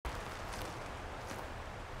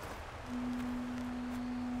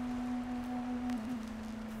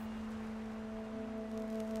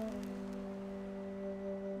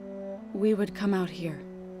we would come out here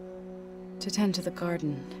to tend to the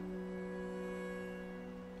garden.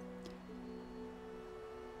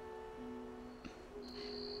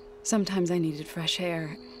 Sometimes I needed fresh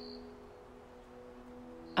air.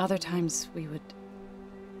 Other times we would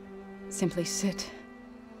simply sit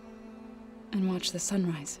and watch the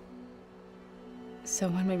sunrise. So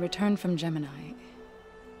when we returned from Gemini,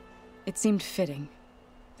 it seemed fitting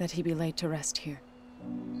that he be laid to rest here.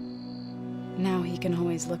 Now he can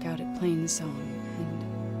always look out at Plainsong and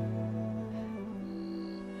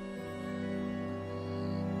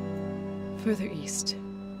further east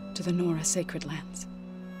to the Nora Sacred Lands.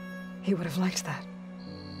 He would have liked that.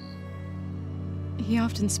 He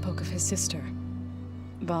often spoke of his sister,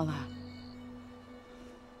 Vala.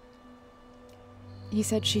 He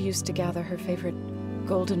said she used to gather her favorite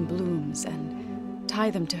golden blooms and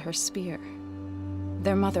tie them to her spear.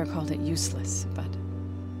 Their mother called it useless, but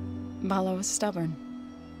Vala was stubborn.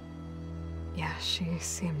 Yeah, she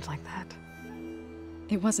seemed like that.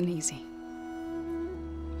 It wasn't easy,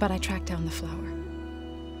 but I tracked down the flower.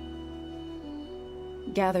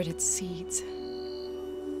 Gathered its seeds.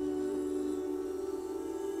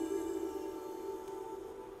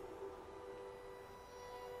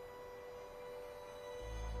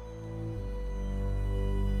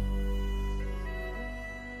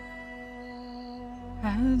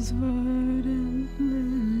 As verdant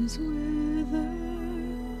limbs wither,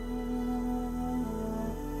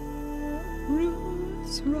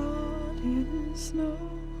 roots rot in snow,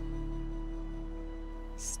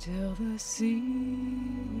 still the sea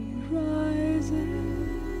rises,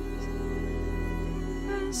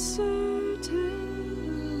 as certain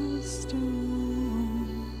as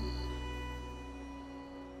stone.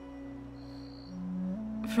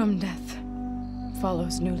 From death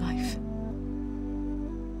follows new life.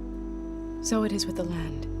 So it is with the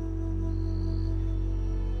land.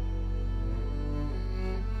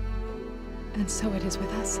 And so it is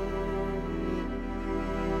with us.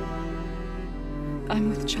 I'm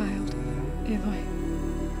with child, Aloy.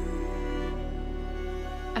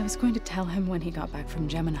 I was going to tell him when he got back from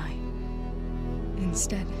Gemini.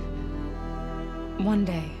 Instead, one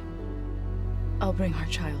day, I'll bring our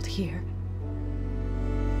child here.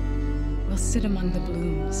 We'll sit among the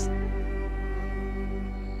blooms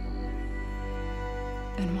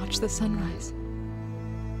and watch the sunrise.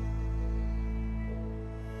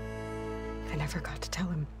 I never got to tell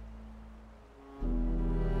him.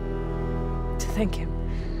 To thank him.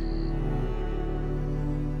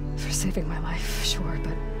 For saving my life, sure,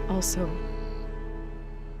 but also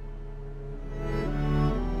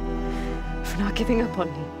for not giving up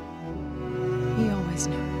on me. He always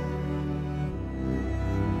knew.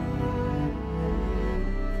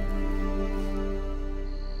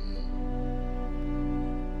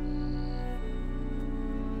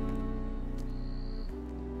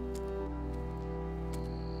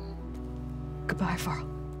 Goodbye, Varl.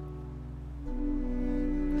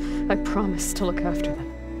 I promise to look after them.